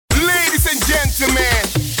gentlemen,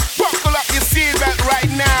 buckle up your seatbelt right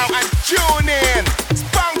now and tune in.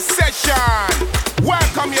 Spunk Session.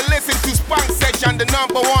 Welcome, you listen to Spunk Session, the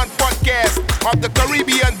 #1 podcast of the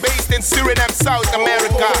Caribbean based in Suriname, South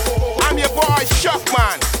America. I'm your boy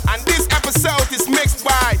Shockman, and this episode is mixed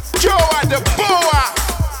by Joa the Boa.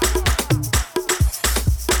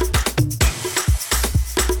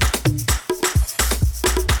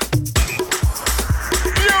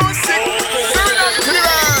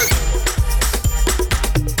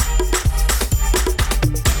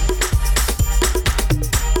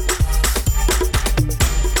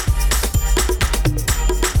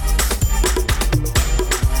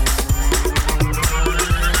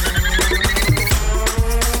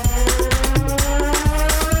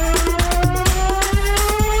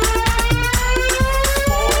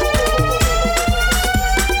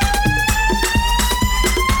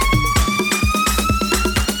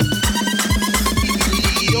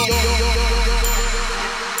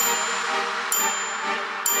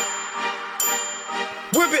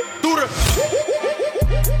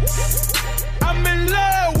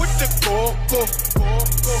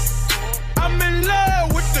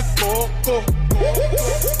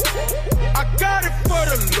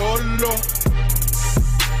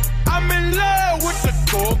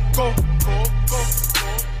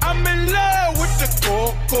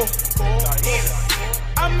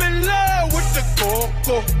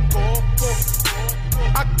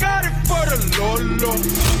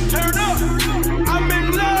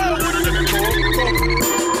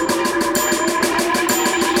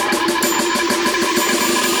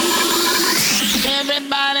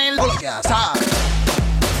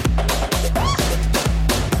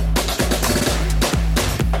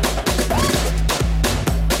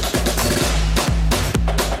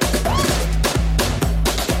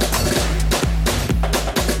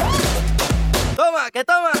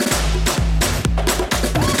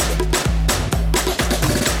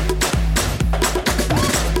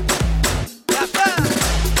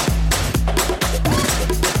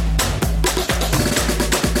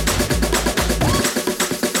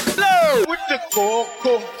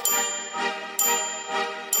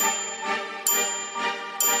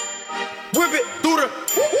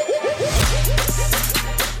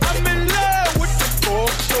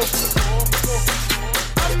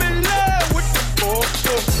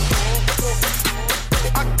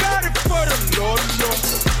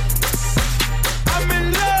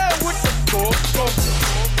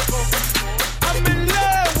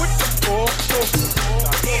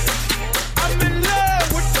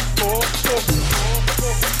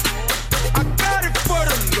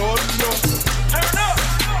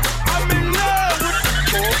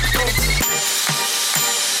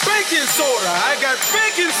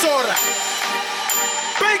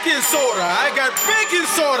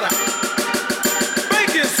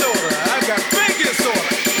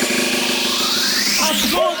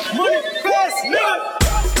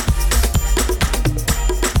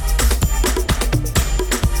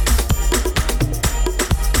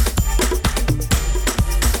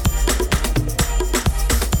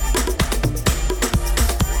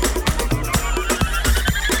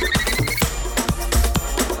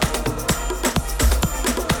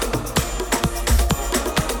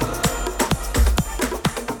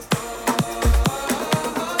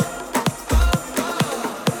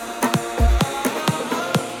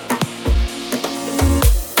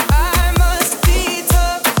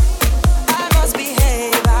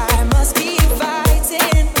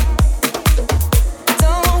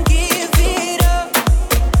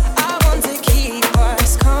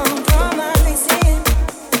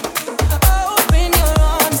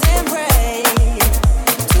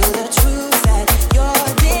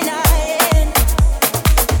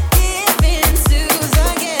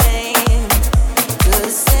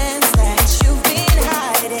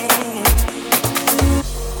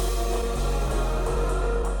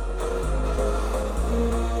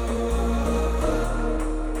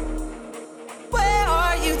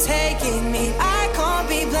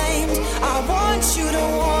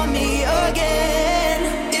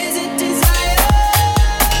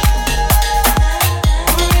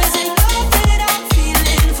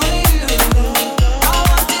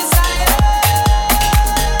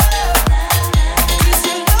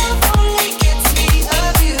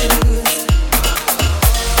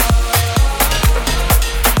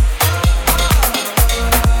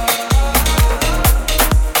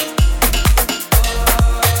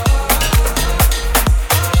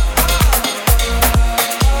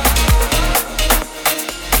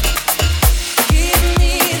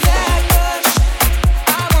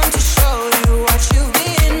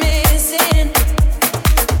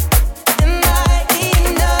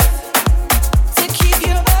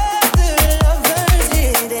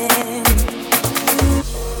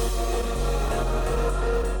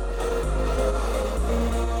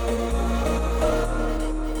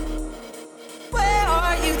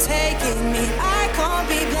 forgive me, I can't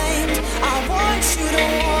be blamed. I want you to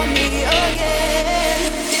want me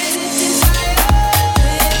again. Is it desire?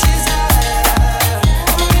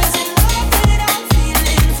 Or is it love that I'm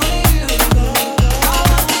feeling for you? I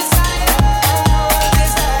want desire.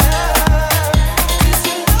 'Cause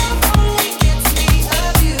your love only gets me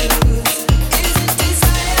abused. Is it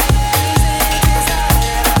desire?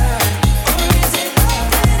 Or is it love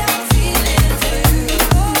that I'm feeling for you?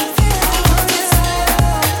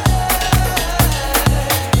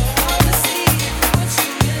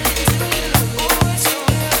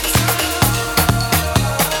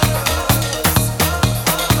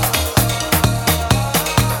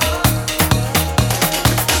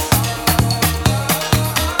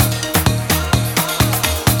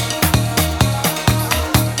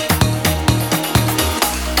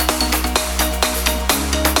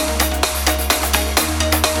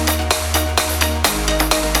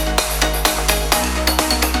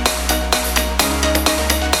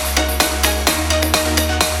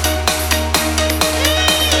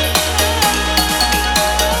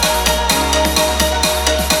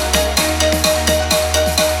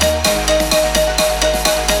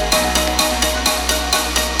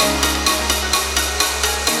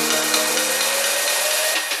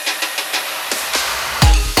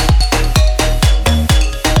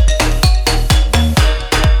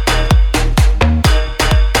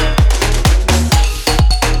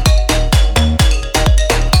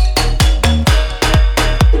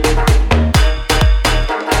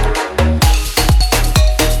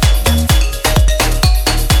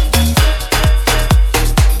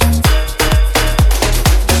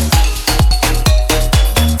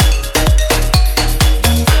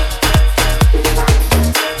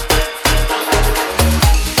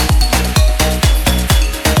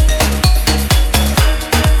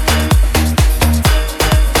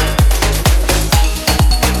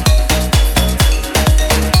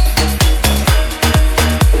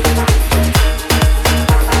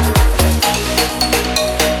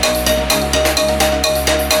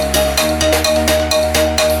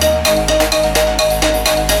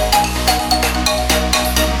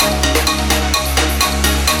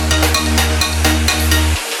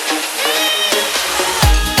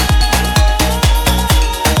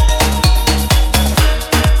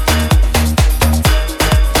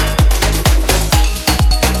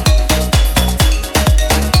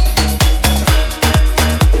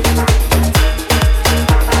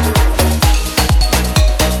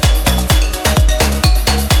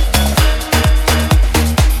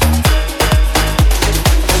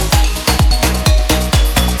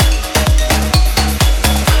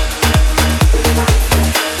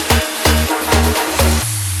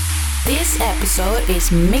 Is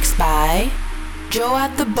mixed by Joe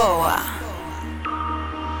at the Boa.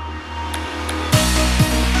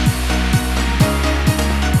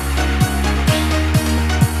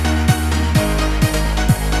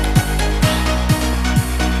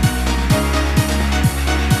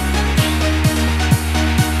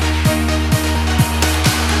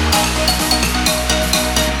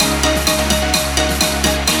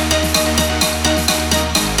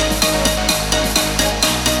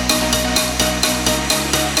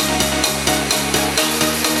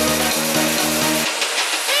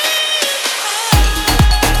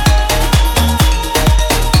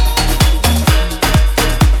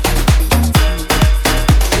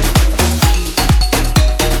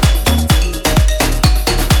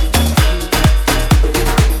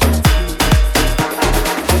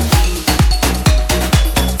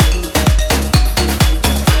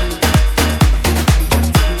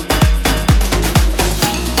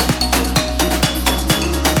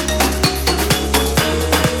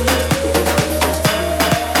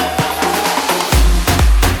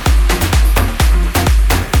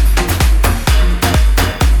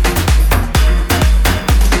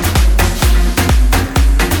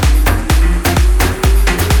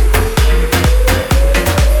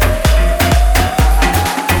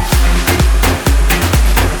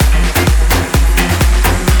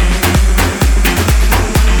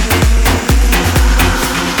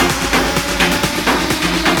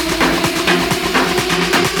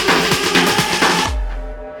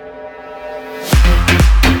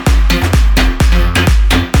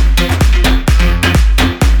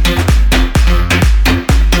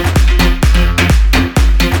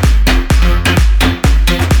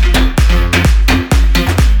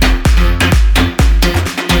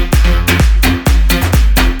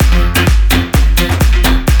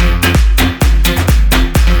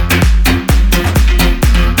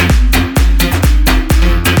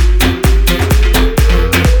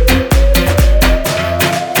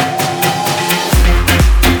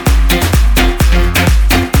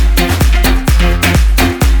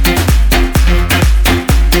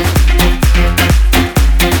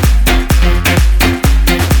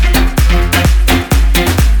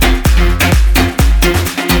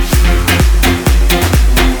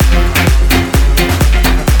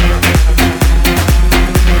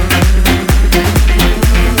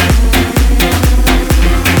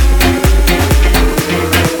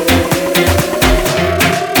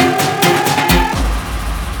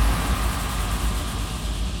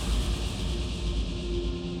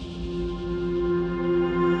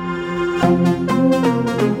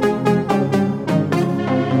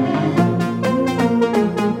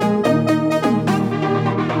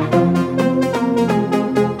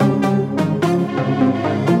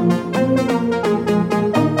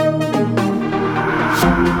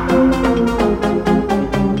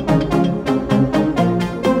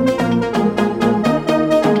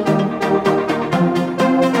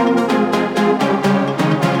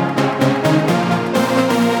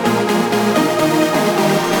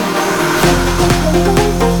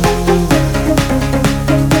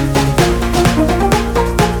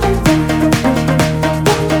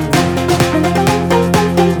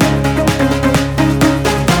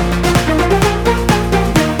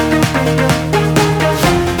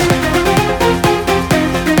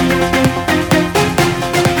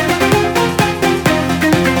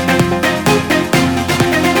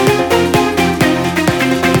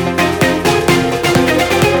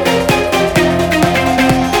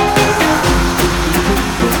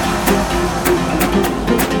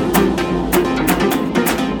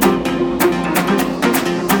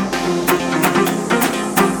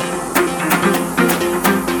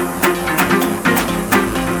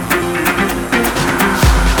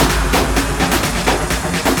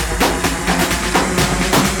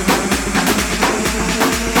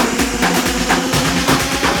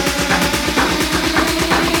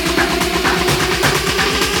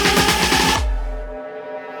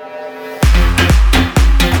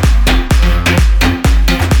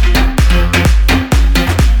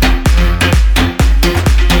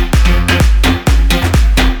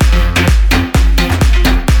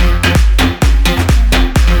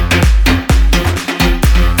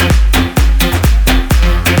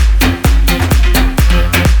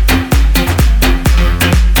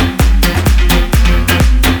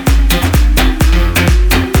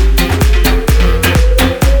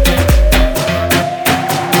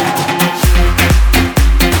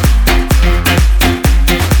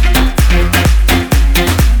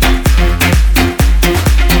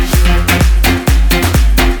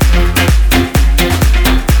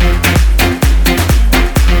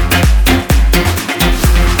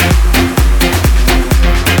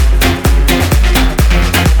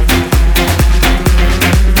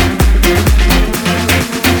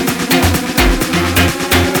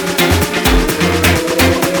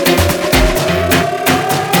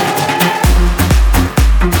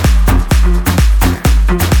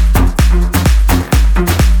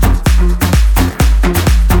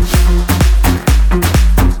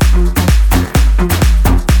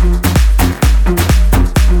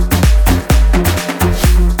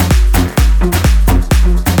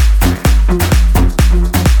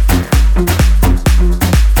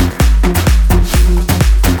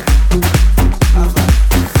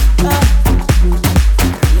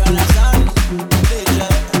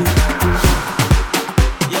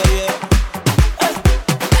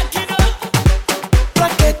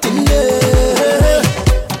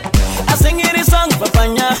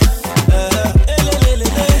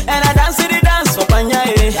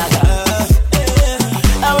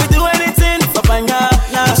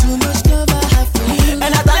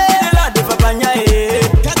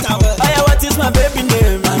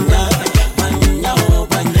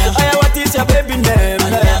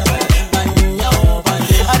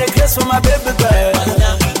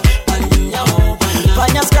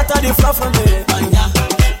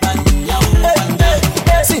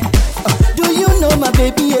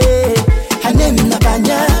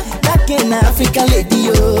 African lady,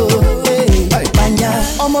 yo. Hey, Panya,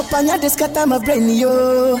 Omo Panya, they scatter my brain,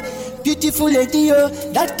 yo. Beautiful lady, yo.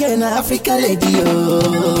 That kind of African lady, yo.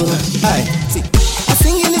 Hey, see, I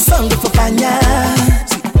sing in the song for Panya.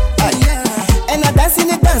 See, and I dance in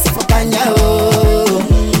the dance for Panya, oh.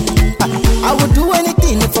 I would do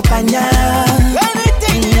anything for Panya.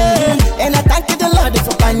 Anything, yeah. And I thank the Lord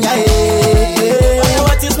for Panya, yeah.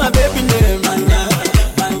 What is my baby name?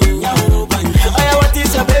 What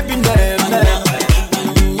is your baby name?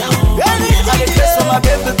 I get dressed for my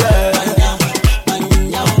baby girl.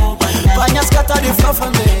 Panya scatter the floor for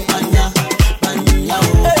me.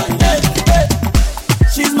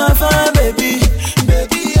 She's my fine baby,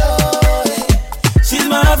 baby, oh. She's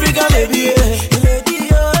my African lady, lady,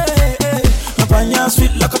 oh. Panya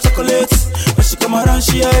sweet like a chocolate. When she come around,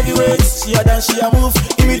 she a heavyweight. She a dance, she a move,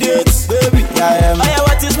 immediate, baby.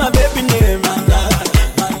 What is my baby name?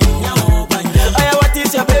 What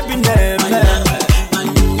is your baby name?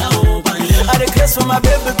 I request for my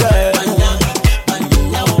baby girl.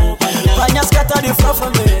 Panya scatter the floor for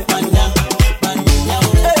me.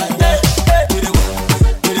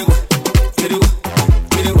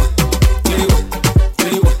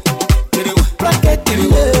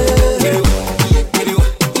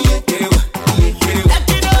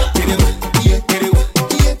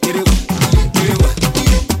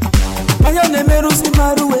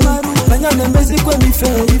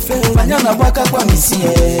 Panya waka kwa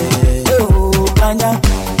misie, oh Panya,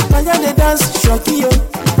 Panya de dance shoki yo,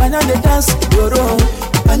 Panya de dance yoro,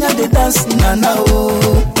 Panya de dance nana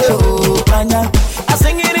oh Panya. I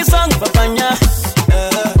sing it song for Panya,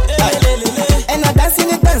 and I dance in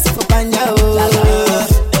the dance for Panya oh.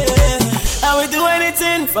 I will do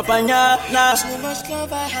anything for Panya now. So much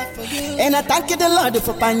love I have for you, and I thank the Lord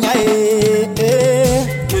for Panya.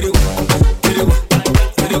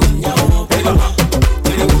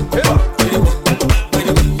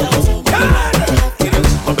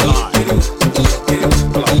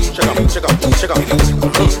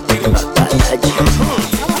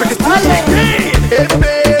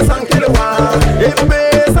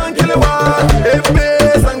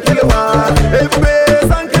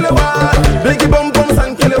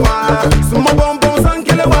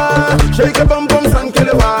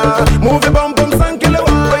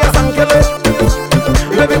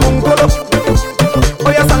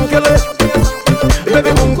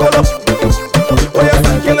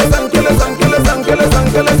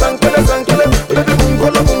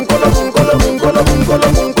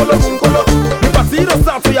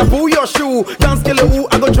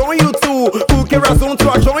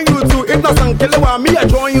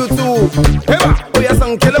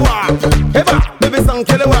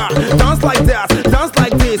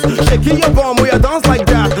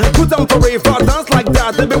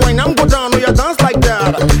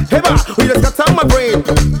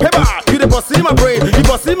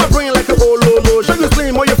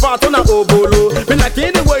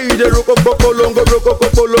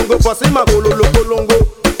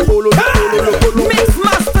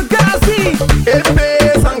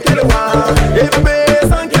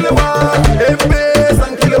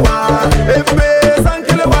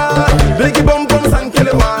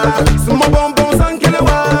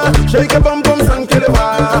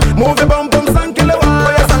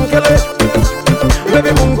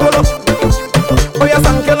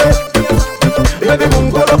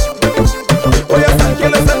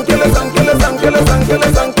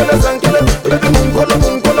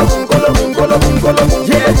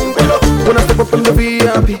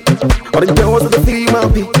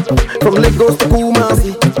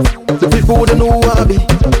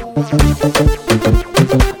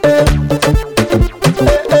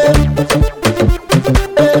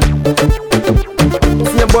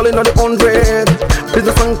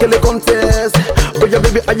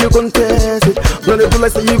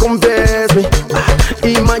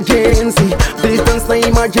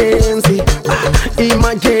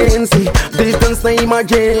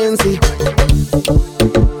 Emergency.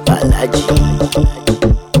 Balaji.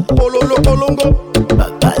 Pololo polongo.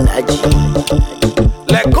 Balaji.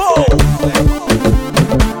 Let go.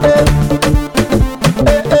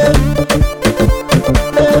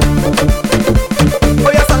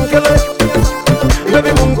 Oya sankele.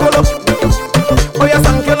 Baby mungolo. Oya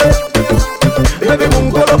sankele. Baby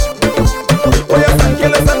mungolo. Oya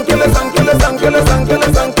sankele sankele sankele sankele sankele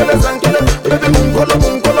sankele sankele. Baby mungolo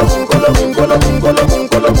mungolo mungolo mungolo mungolo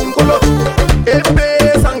mungolo mungolo. Ebe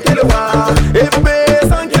sankele wa. Ebe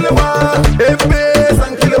sankele wa. Ebe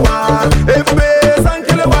sankele wa. Ebe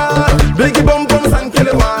sankele wa. Biggie bum bum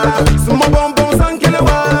sankele wa. Sumo bum bum sankele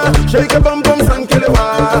wa. Shake a bum bum sankele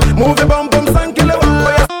wa. Move a bum bum sankele wa.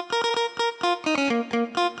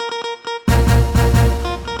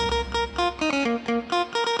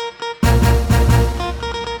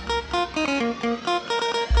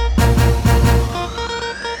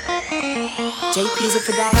 JP's a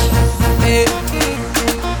production. Hey,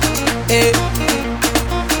 hey,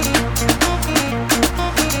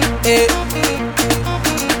 hey.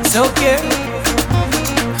 It's okay.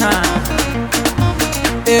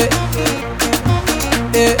 Hey,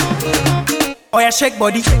 hey. Oh yeah, shake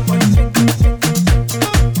body.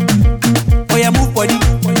 Oh yeah, move body.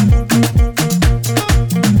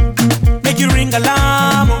 Make you ring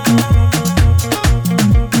alarm.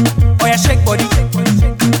 Oh yeah, shake body.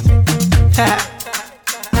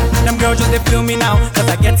 Them girls just they feel me now, cause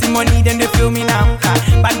I get some money, then they feel me now.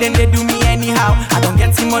 Back then they do me anyhow. I don't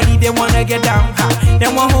get some money, they wanna get down. They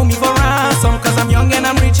won't hold me for ransom, cause I'm young and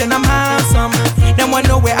I'm rich and I'm handsome. They wanna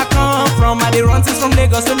know where I come from. I they run since from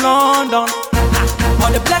Lagos to London. All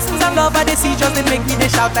the blessings and love I they see just they make me they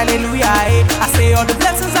shout hallelujah. Eh. I say all the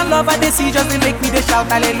blessings and love I they see just they make me they shout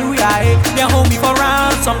hallelujah. Eh. They hold me for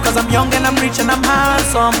ransom, cause I'm young and I'm rich and I'm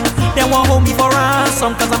handsome. They won't hold me for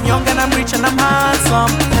ransom, cause I'm young and I'm rich and I'm handsome.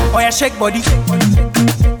 Oh yeah, shake body.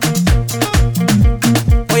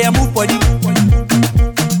 Oh yeah, move body.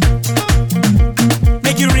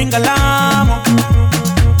 Make you ring alarm.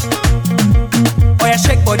 Oh yeah,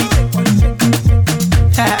 shake body.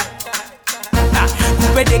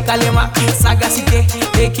 Coupe décalé ma sagacité,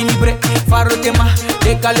 équilibré, faro tema,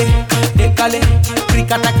 décalé, décalé,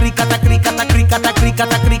 cricata, cricata, cricata, cricata,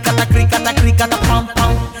 cricata, cricata, cricata, cricata, pam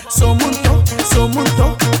pam. Somunto,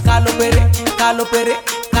 calopere, calopere,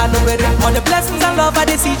 calopere. All the blessings and love I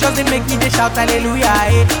they see just they make me they shout hallelujah.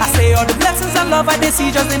 Eh. I say all the blessings and love I they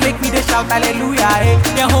see just they make me they shout hallelujah. Eh.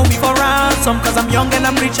 They hold me for ransom, cause I'm young and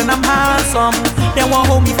I'm rich and I'm handsome. They won't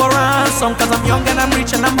hold me for ransom, cause I'm young and I'm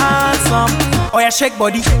rich and I'm handsome. Oh yeah, shake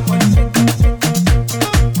body.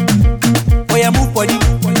 Oh yeah, move body.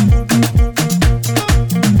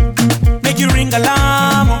 Make you ring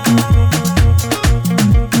alarm.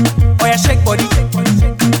 Oh yeah, shake body.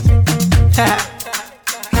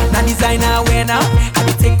 Now designer wear now. I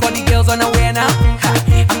be take all the girls on a wear now.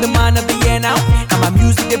 I'm the man of the year now. Now my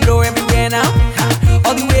music they blow everywhere now.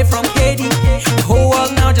 All the way from Haiti, the whole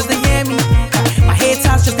world now just to hear me. My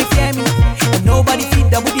haters just to fear me, and nobody feed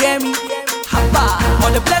that would hear me. All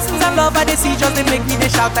the blessings and love I they see just they make me they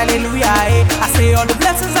shout hallelujah. Eh. I say all the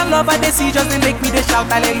blessings and love I they see just they make me they shout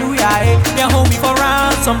hallelujah. Eh. They hold me for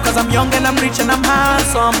ransom, cause I'm young and I'm rich and I'm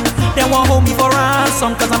handsome. They won't hold me for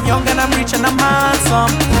ransom, cause I'm young and I'm rich and I'm handsome.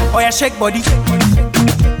 Oh yeah, shake body.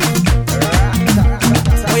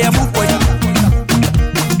 Oh yeah, move body.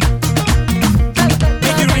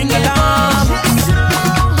 Make you ring alarm.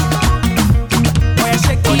 Oh yeah,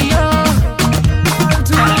 shake body.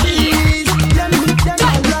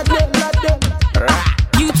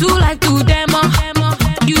 You too like to demo.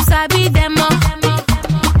 You sabi demo.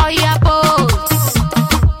 Oh yeah, pose.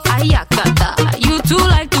 Ayakata. You too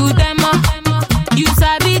like to demo. You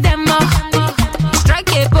sabi demo.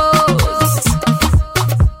 Strike a pose.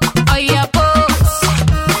 Oh yeah, pose.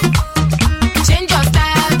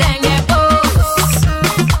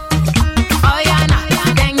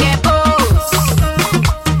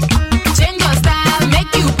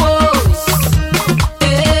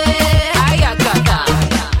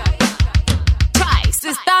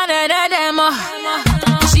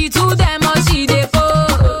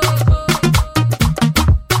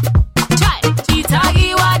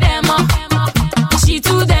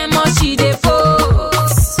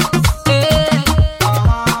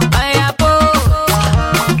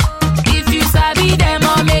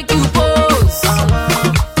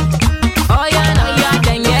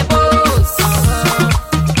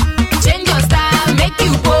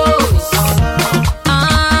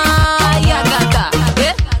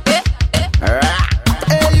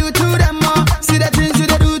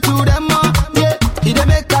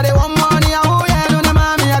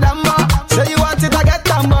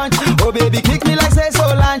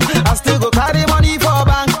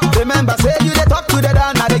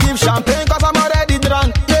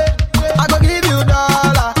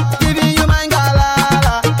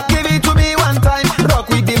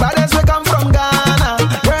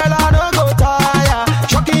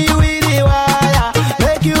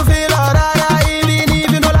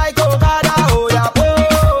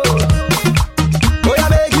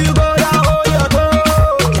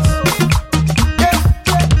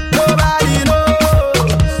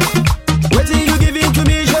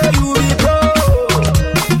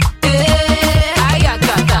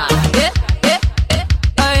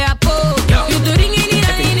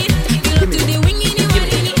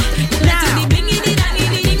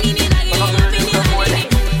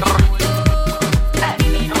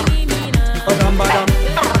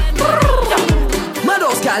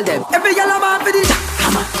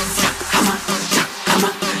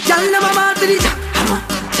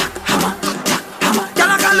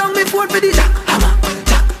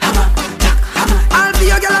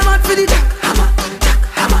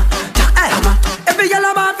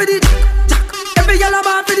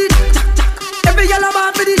 girl a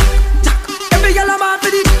bad for the jack. Every girl a bad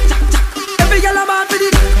for the jack, jack. Every girl a bad for the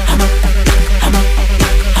hammer, hammer,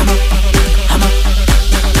 hammer, hammer,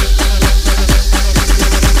 jack,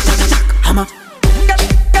 hammer.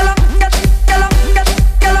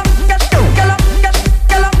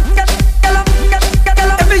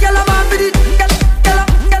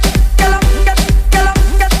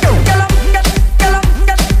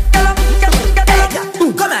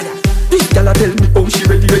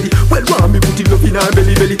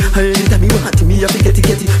 Anytime you want me, I fi get it.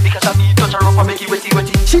 Because of me, touch her up and make it wetty.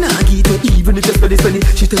 She nah give it even if you spend it.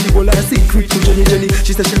 She tell you all her secret to Jenny.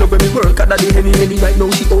 She said she love when me work at the henny. Right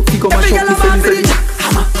now she out, she go and shop me selling. Jack,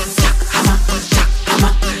 hammer, jack, hammer, jack,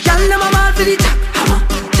 hammer. Girl, them a mad for the jack, hammer,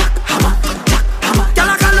 jack, hammer, jack, hammer. Girl,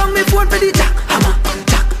 I call on me phone for the jack, hammer,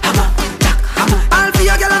 jack, hammer, jack, hammer. All for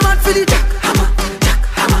your girl a mad for the jack, hammer, jack,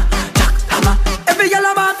 hammer, jack, hammer. Every girl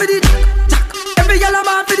a mad for the jack, every girl a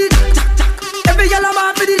mad for the jack, jack. Every girl a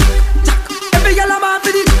mad for the jack, every girl a mad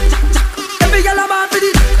for the jack, jack. Every girl a mad for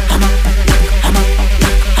the hammer, hammer,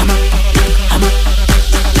 hammer, hammer,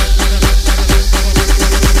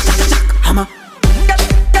 jack, hammer.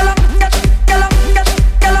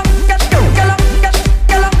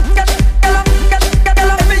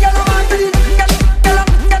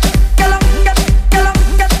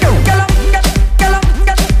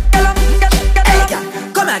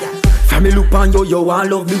 Yo, I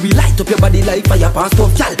love me, we light up your body like fire past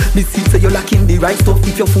off, y'all. Me see say you lacking the right stuff.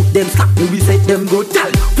 If your foot them slap me, we set them go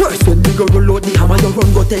tall. First when me go load the hammer, you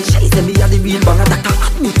run go tell Shay say me a the real bang attack.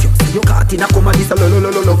 Admit you, say you caught in a coma, this a lo,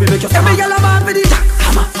 we make you hammer. Every girl a mad for the jack,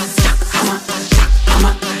 hammer, jack, hammer, jack,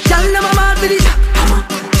 hammer. Y'all them a mad for the jack, hammer,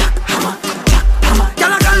 jack, hammer, jack, hammer.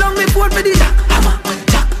 Y'all a call on me phone for the jack, hammer,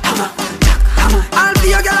 jack, hammer, jack, hammer. All for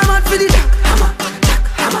your girl a mad for the jack, hammer, jack,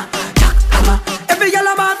 hammer, jack, hammer. Every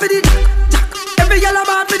girl a mad for the jack. Every girl a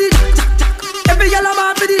mad for the jack, jack. Every girl a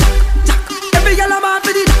mad for the jack. Every girl a mad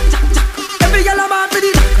for the jack, jack. Every girl a mad for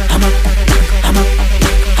the hammer, hammer,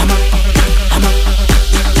 hammer, hammer,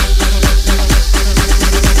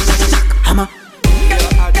 hammer.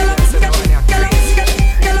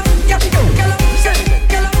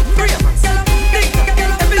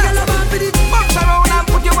 Bounce around and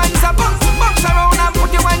put your hands up. Bounce around and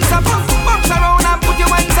put your hands up. Bounce around and put your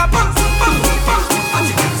hands up.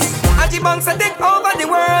 Bounce a take over the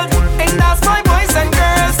world, and that's my boys and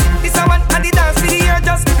girls. This a one and the dance for the year.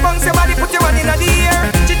 Just bounce your body, put your one in the air.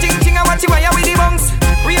 Ching ching and watch you wire with the bounce.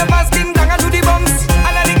 Real fast ding dong and do the bounce.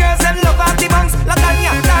 All of the girls them love off the bounce.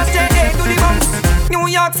 Latanya, last day do the bounce. New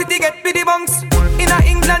York City get with the bounce. In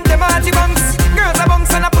England them a the bounce. Girls a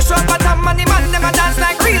bounce and a push up bottom, and the man them a dance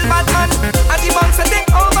like real bad man. And the bounce a take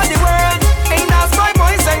over the world, and that's my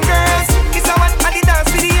boys and girls. This a one and the dance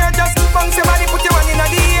for the year. Just bounce your body, put your one in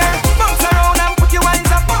the air. Bounce around and put your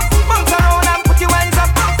hands up. Bounce around and put your hands up.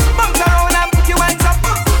 Bounce around and put your hands up.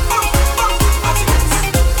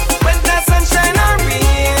 When the sunshine or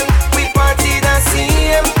rain, we party the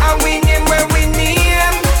same, and we name where we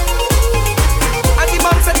name. And the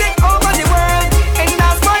bounce a take over the world, and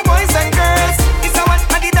that's my boys and girls. It's a one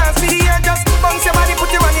and the dance for the year. Just bounce your body,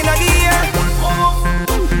 put your one in the air.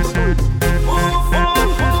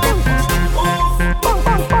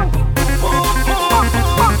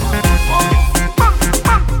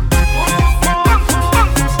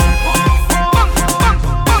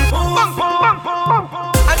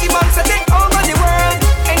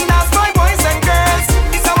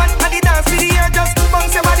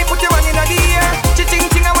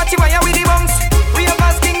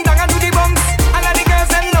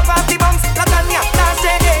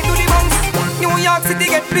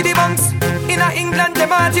 England,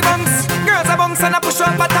 them are the bunks. Girls are bunks and a push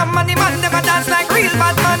up bottom, and the man them a dance like real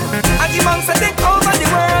bad man. And the bunks a take over the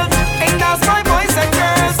world, and that's my boys and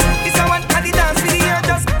girls. It's a one and the dance for the year.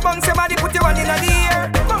 Just bounce your body, put your one in the air.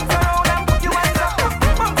 Bounce around and put your hands up.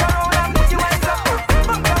 Bounce around and put your hands up.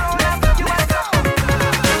 Bounce around and put your hands up.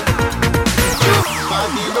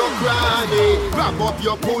 Body no cranny, grab up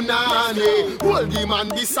your punani. Hold him and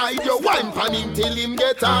beside your wine pan him till him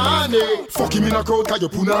get honey. Fuck him in a crowd 'cause your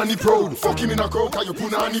punani proud. Fuck him in a crowd 'cause your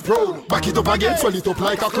punani proud. Back it up again, swell it up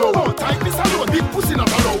like a cloud. Oh, tight this alone, big pussy not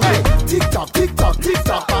allowed. Hey, tick tock, and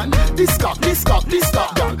this cock,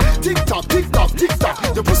 girl. Tick tock, tick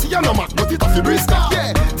tock. Your pussy a no mat, but it a fi brisk.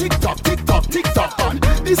 Yeah, tick tock, and this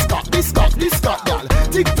cock, girl.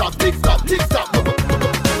 Tick tock,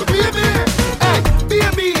 baby. Hey,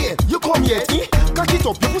 baby, you come here, cock it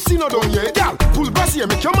up, your pussy not done yet, girl. Pull brass here,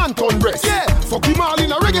 make your man turn breast. Yeah, fuck him all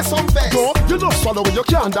in a reggae song fest. No, you not swallow when you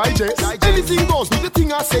can't digest. Anything goes, do the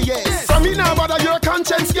thing I say yes. I mean now bother your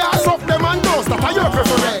conscience, girl. Fuck them and those that are your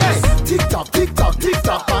preference. Hey, tick tock,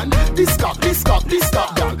 and this cock,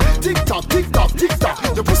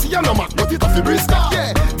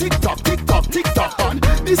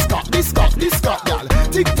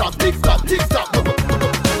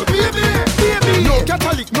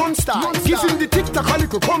 Give him the tic-tac a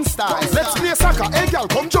little come style. Let's play soccer, hey girl,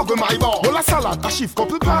 come juggle my ball. Hold a salad, a shift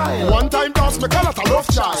couple pie. One time dance, me call it a love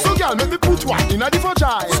child. So girl, make me put one in a the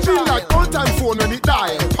vagina. Spin like old time phone when it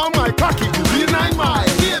die. On my cocky, you real 9 mile.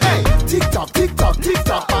 Hey, tic-tac, tic-tac,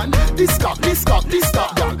 tic-tac, man. This cock, girl.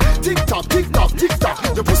 Tic-tac, tic-tac,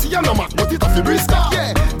 tic-tac. The pussy a no man, but it a fi brisk.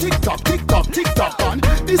 Yeah, tic-tac, tic-tac, tic-tac, man.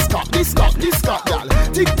 This cock, girl.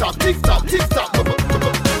 Tic-tac, tic-tac, tic-tac.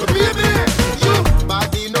 Baby, you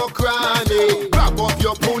body no cranny. Grab up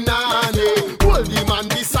your punani. Hold the man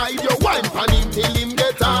beside you. Wine pan him till him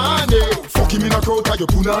get honey. Fuck him in a crowd 'cause you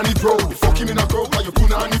punani pro. Fuck him in a crowd 'cause you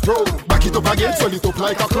punani pro. Back it up again, swell it up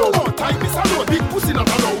like a cloud. Oh, time is alone, big pussy not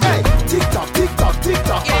alone. Hey, tic-tac, tic-tac,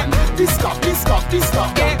 tic-tac, man. This cock, girl.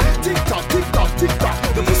 Tic-tac, tic-tac, tic-tac.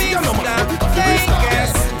 The pussy a no man, but it a fi brisk.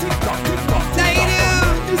 Yes, tic-tac, tic-tac, tic-tac.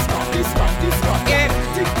 This cock, tic-tac, tic-tac.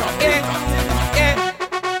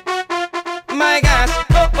 My gosh,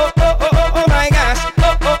 oh my gosh,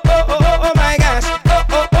 oh my gosh, oh my gosh,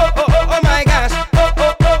 oh my gosh,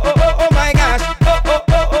 oh my gosh,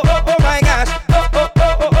 oh my gosh,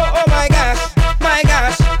 my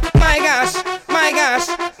gosh, my gosh, my gosh,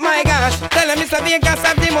 my gosh. Tell him Mr. Vegas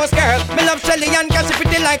have the most girl. Me love Shelly and cause she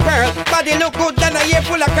pretty like pearl. Body look good than a ear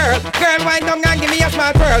full of curl. Girl, wind down and give me a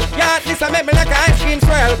small pearl. Yeah, this a make me like a ice cream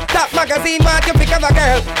swirl. Top magazine want you pick up a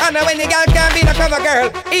girl. And when the girl can't be no cover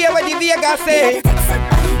girl. Hear what the Vegas say.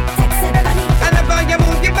 And about you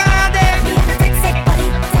move your body.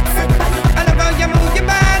 And about you move your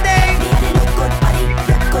body.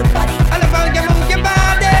 And about you move your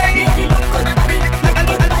body.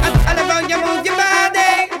 And about you move your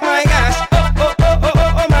body. My gosh,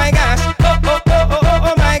 oh my gosh, oh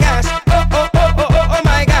my gosh, oh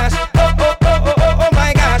my gosh, oh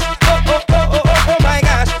my gosh, oh my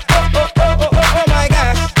gosh, oh my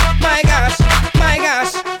gosh, my gosh, my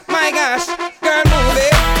gosh, my gosh. Girl, move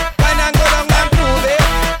it. Why not go down and prove it?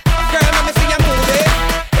 Girl, let me see you move it.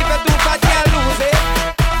 If you too fat, you'll lose it.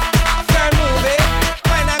 Girl, move it.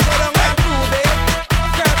 Why not go down and prove it?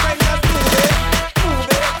 Girlfriend, just move it. Move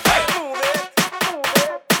it. Move it.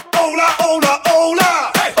 Hola, hola, hola.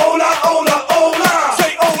 Hola, hola, hola.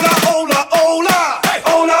 Say hola, hola, hola.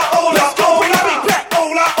 Hola, hola, hola.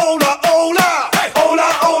 Hola, hola, hola. Hola,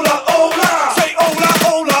 hola, hola. Say hola,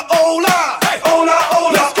 hola, hola. Hola,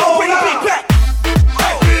 hola, hola.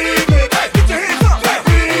 Remix. Get your hands up.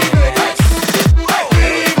 Remix. Get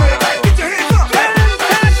your hands up. Get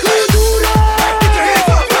your hands up.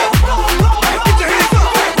 Get your hands up.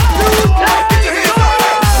 Get your hands up.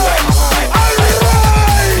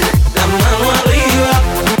 La mano arriba,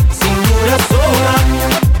 cintura sola,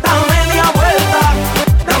 da media vuelta,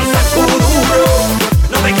 danza kuduro,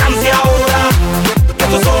 no te canses ahora, que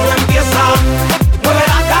esto solo empieza, mueve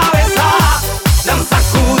la cabeza, danza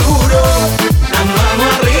kuduro, la mano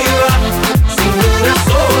arriba, cintura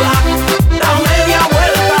sola, da media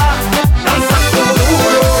vuelta, danza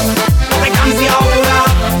kuduro, no te canses ahora,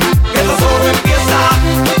 que esto solo empieza,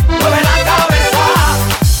 mueve la cabeza,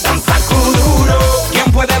 danza kuduro. ¿Quién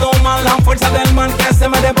puede domar la fuerza del mar que se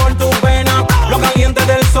mete por tu vena? Lo caliente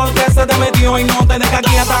del sol que se te metió y no te deja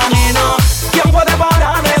quieta, nena. ¿Quién puede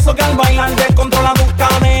parar eso que al bailar descontrola tus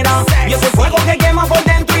caderas? Y ese fuego que quema por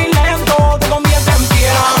dentro y lento te convierte en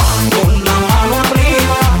piedra. Con la mano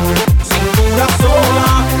arriba, cintura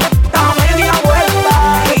sola, da media vuelta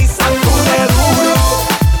y sacude duro.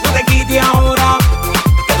 No te quites ahora,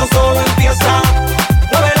 que esto solo empieza.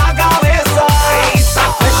 Mueve la cabeza y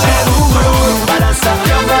sacude duro. Para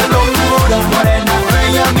salir de locura, morena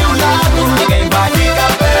bella a mi lado. Ninguém vai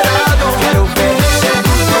ficar parado. Quero ver você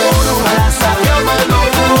no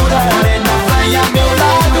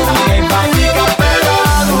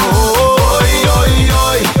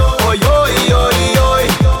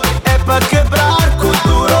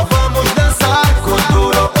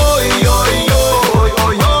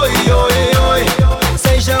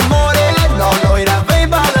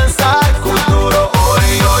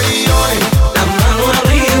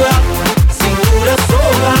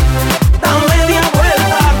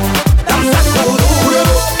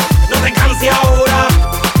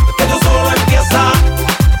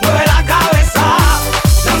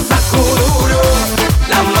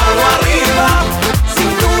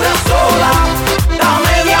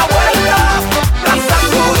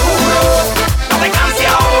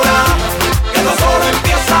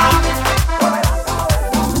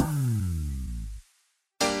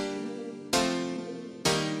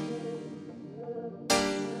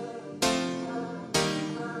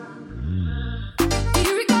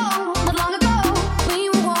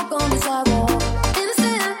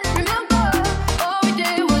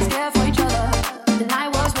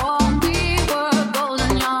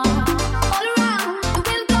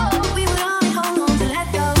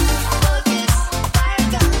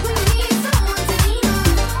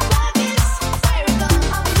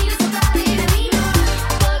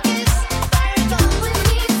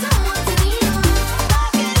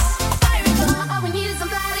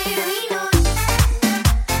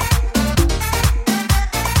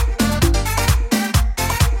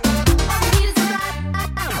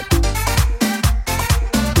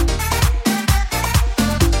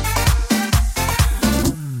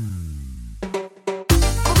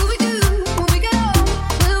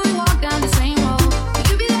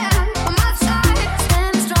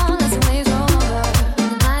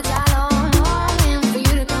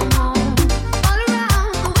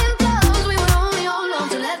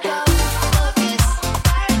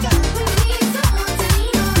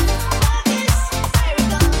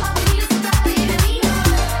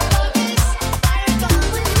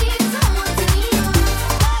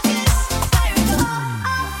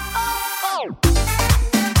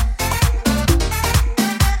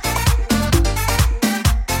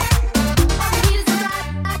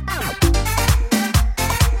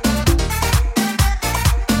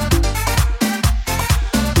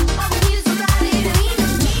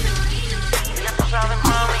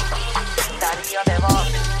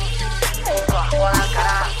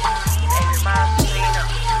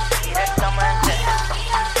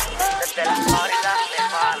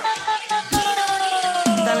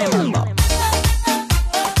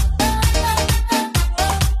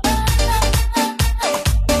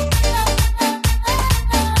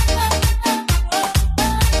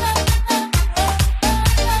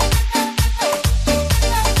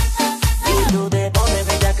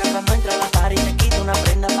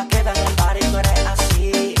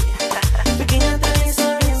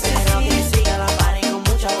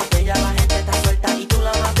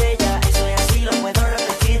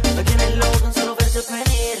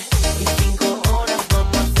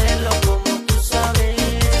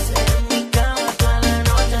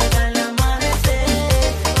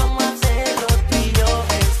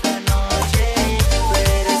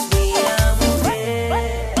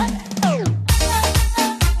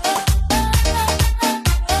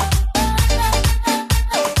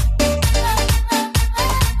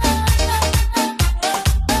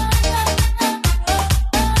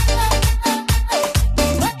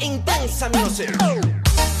you see.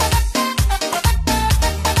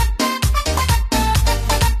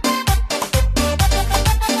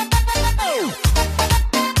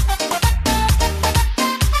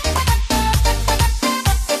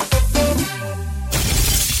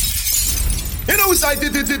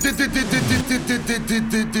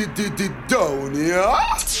 Down here,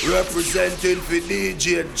 representing for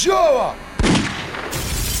DJ Joa.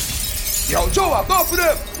 Yo, Joa, go for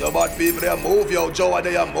them. Yo, bad people, they move. Yo, Joa,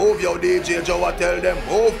 they move. Yo, DJ Joa, tell them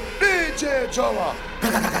move. DJ Joa.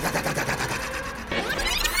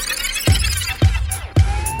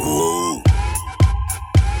 Ooh.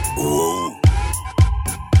 Ooh.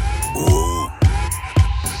 Ooh.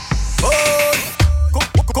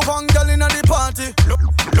 Go on, girl inna the party.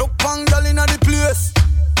 Look on, girl inna the place.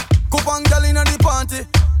 Go on, girl inna the party.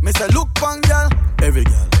 Me say look on, girl. Every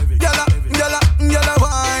girl. Gyal a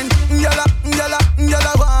wine. Gyal a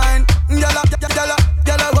wine. Gyal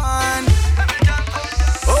a wine.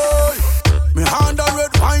 Oh, me hand a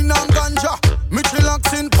red wine and ganja. Me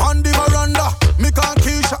chillaxing pon the veranda. Me call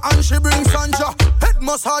Keisha and she bring Sanja. Head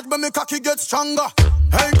massage but me cocky get stronger.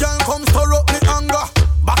 Hey girl, come stir up me anger.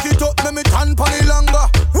 Back it up, me tan pon the longer.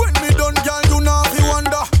 When me done, girl, you know if you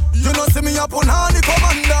wonder. You know see me up on the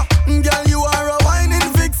commander. Girl, you are a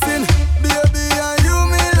whining vixen. Baby, and you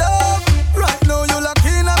me love. Right now you lock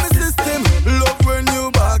in on me system. Love when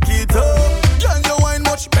you back it up. Girl, you wine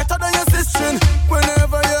much better than your sister.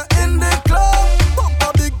 Whenever you're in the club, bump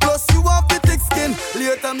a big plus, you have the thick skin.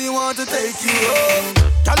 Later me want to take you home.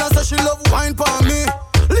 Girl, I say she love wine for me.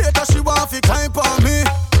 Later she want to climb for me.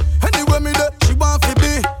 Anyway me there, she want to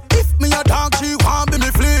be. If me a dog, she want be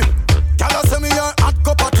me flea. Girl, I say me her hot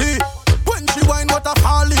cup of tea. When she wine, what a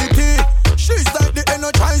quality. She's like the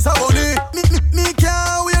Energizer bunny. Me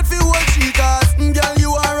can't wait for what she does. Girl,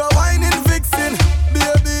 you are a whining vixen.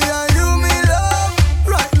 Baby, and you me love.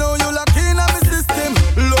 Right now you lock in on me system.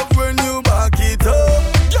 Love when you back it up.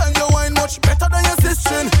 Girl, you wine much better than your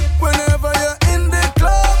sister. Whenever you're in the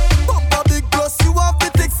club, bump a big plus, you have the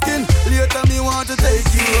thick skin. Later me want to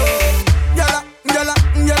take you home. Gyal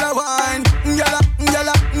a wine. Gyal a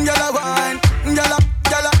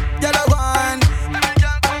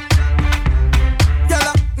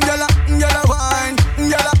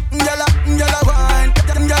wine.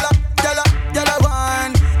 Gyal a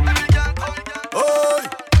wine. Oh,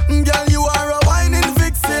 girl, you are a whining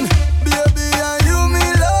vixen. Baby, and you me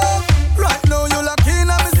love. Right now you lock in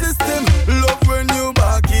on me system. Love when you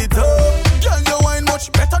back it up. Girl, you wine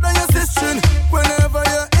much better than your sister. Whenever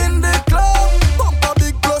you're in the club, bump a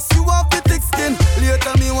big plus, you have the thick skin.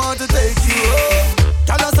 Later me want to take you home.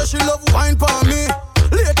 Girl, I say she love wine for me.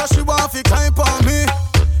 Later she want to climb for me.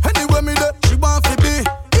 Anyway me there, she want to be.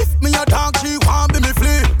 If me a dog, she want be me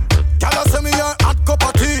flea. Girl, I say me her hot cup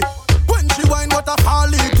of tea. When she wine, what a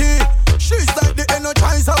quality. She's like the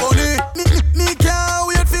Energizer bunny. Me can't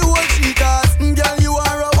wait for what she does. Girl, you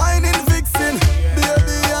are a whining vixen.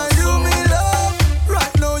 Baby, and you me love.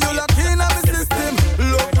 Right now you lock in on me system.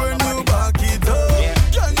 Love when you back it up.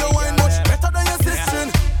 Girl, you wine much better than your sister.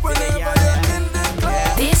 Whenever you're in the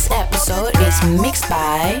club. This episode is mixed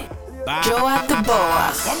by Joa the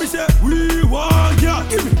Boa. Let me say, we want ya.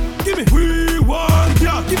 Give me. We want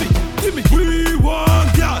ya. Give me. We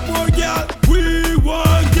want ya. More ya. We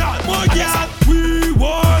want ya. More ya. We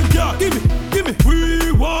want ya. Give me.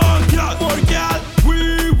 We want ya. More ya.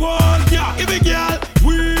 We want ya. Give me, girl.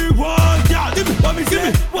 We want ya. Give me. Let me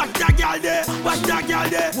say, watch that girl there. Watch that girl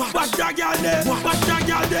there. Watch that girl there. Watch that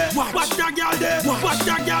girl there. Watch that girl there. Watch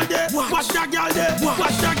that girl there. Watch that girl there.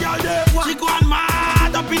 Watch that girl there. She go on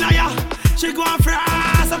mad up in a ya. She go on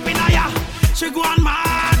fast up in a ya. She go on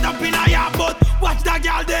mad up in a ya. But watch that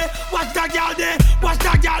girl there. Watch that girl there. Watch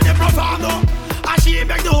that girl there profound. And she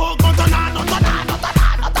make the whole country no.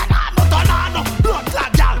 Blood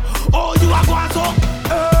clot girl. Oh, you are going so.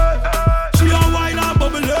 She a wine and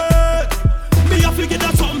bubble. Me a figure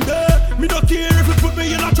that someday. Me don't care if you put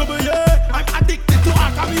me in a trouble, yeah. I'm addicted to her,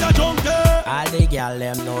 cause me a junkie. All the girl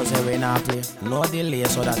them know say we not play. No delay,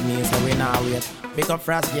 so that means say we not wait. Pick up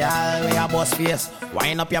fast, girl, we a boss face.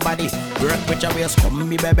 Wind up your body, work with your waist. Come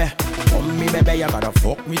me baby, you gotta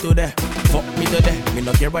fuck me today. Me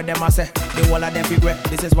no care what them a say. The whole of them regret.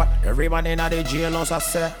 This is what everyone in the jail knows I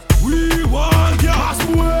say. We want ya, pass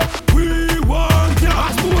away. We want ya,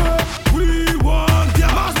 pass away. We want ya,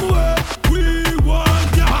 pass away. We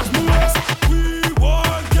want ya, pass away. We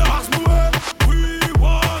want ya, pass away. We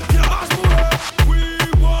want ya, pass away. We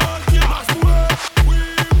want ya, pass away. We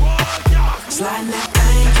want ya. Sliding that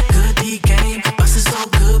thing, good D game. Bustin' so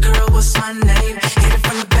good, girl, what's my name? Hit it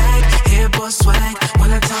from the back, hair boy swag.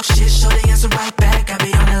 When I talk shit, show the answer right back. I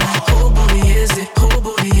be on it like, who booty is it? Who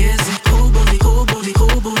booty is it? Who booty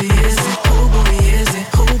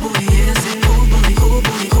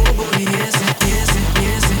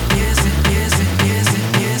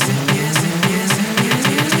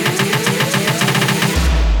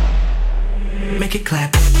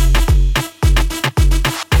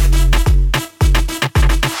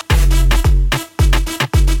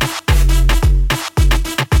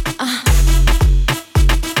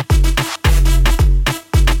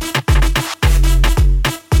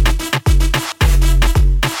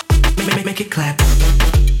make it clap.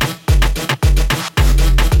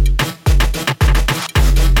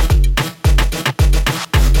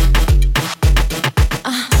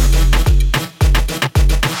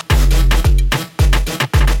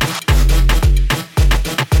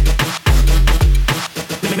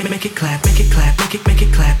 Make it clap, make it clap, make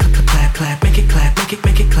it clap, clap, clap, make it clap, make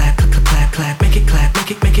it clap, clap, clap, make it clap,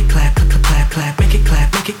 make it clap, clap, clap, make it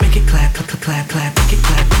clap, make it clap, clap, clap, make it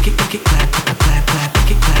clap, make it clap, clap, clap,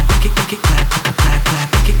 make it clap, make it clap, clap, clap,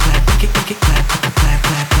 make it clap, make it clap, clap,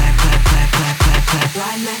 clap, clap, clap, clap.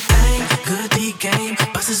 Riding that thing, good D game,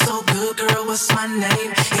 bustin' so good, girl, what's my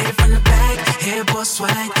name? Hit it from the back, hair boy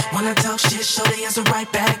swag, wanna talk shit, show the answer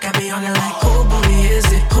right back. I be on it like, who booty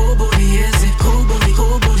is it? Who booty is it? Who booty?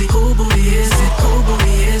 Who booty? Who booty is it? Who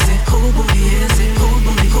booty is it? Who booty is it? Who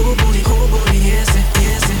booty? Who booty? Who booty is it?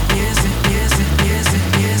 Is it? Is it? Is it? Is it?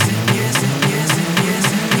 Is it? Is it? Is it? Is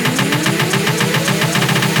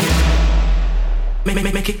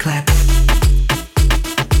it? Make it clap.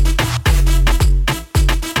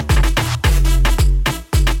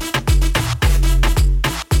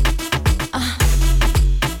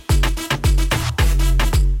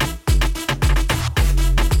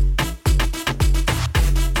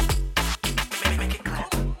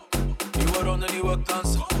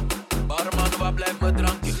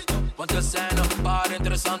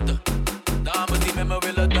 interessante dames die met me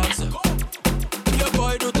willen dansen. Je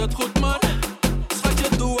boy doet het goed man,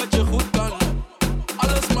 schatje doe wat je goed kan.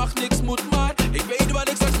 Alles mag, niks moet maar, ik weet wat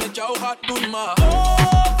ik straks met jou ga doen maar.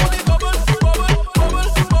 Voor die babbel, babbel,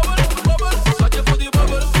 babbel, babbel, babbel. Schatje voor die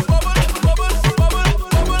babbel, babbel, babbel, babbel,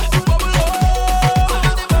 babbel, babbel.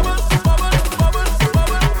 Voor die babbel, babbel, babbel, babbel,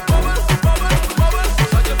 babbel, babbel, babbel.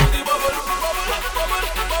 Schatje voor die babbel, babbel,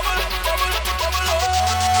 babbel, babbel, babbel, babbel.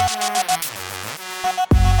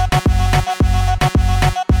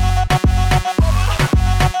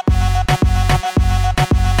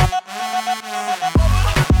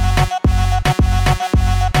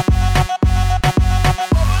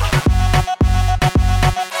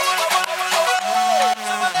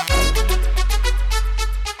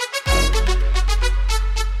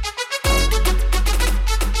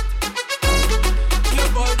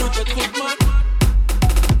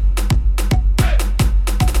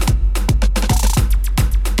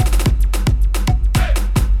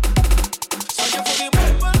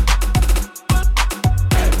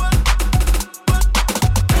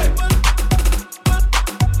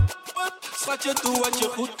 Schatje, doe wat je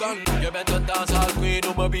goed kan. Je bent een danshaal queen,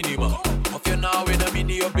 noem me minima. Of je nou in een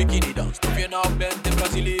mini of bikini danst. Of je nou bent in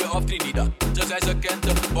Brazilië of Trinidad. Ze zei ze kent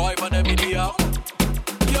de boy van de media.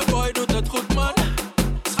 Je boy doet het goed man.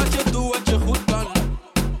 Schatje, doe wat je goed kan.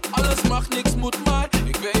 Alles mag, niks moet maar.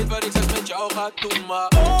 Ik weet wat ik straks met jou ga doen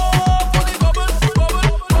maar. Voor die babbel,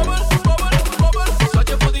 babbel, babbel, babbel, babbel.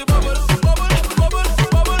 Schatje voor die babbel, babbel, babbel,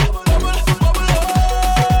 babbel, babbel, babbel.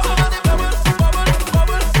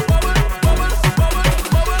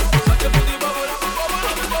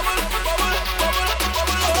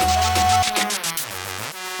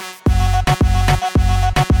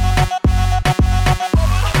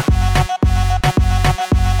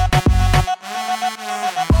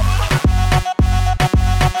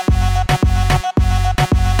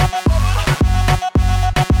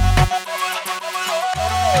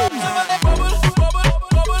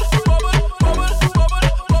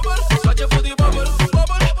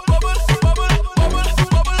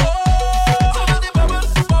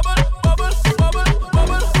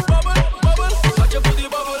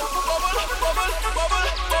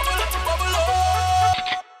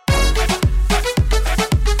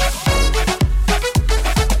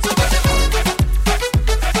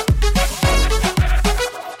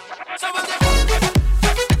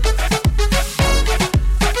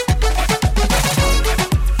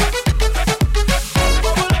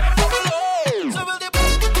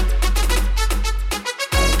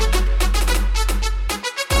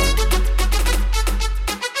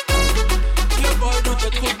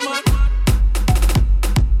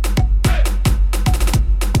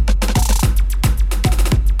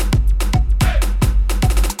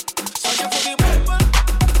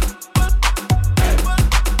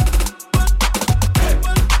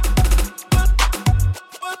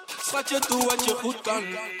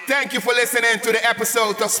 Thank you for listening to the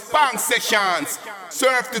episode of Spunk Sessions.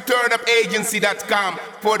 Surf to turnupagency.com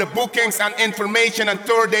for the bookings and information and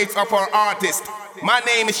tour dates of our artists. My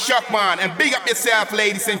name is Shockman, and big up yourself,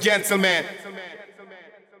 ladies and gentlemen.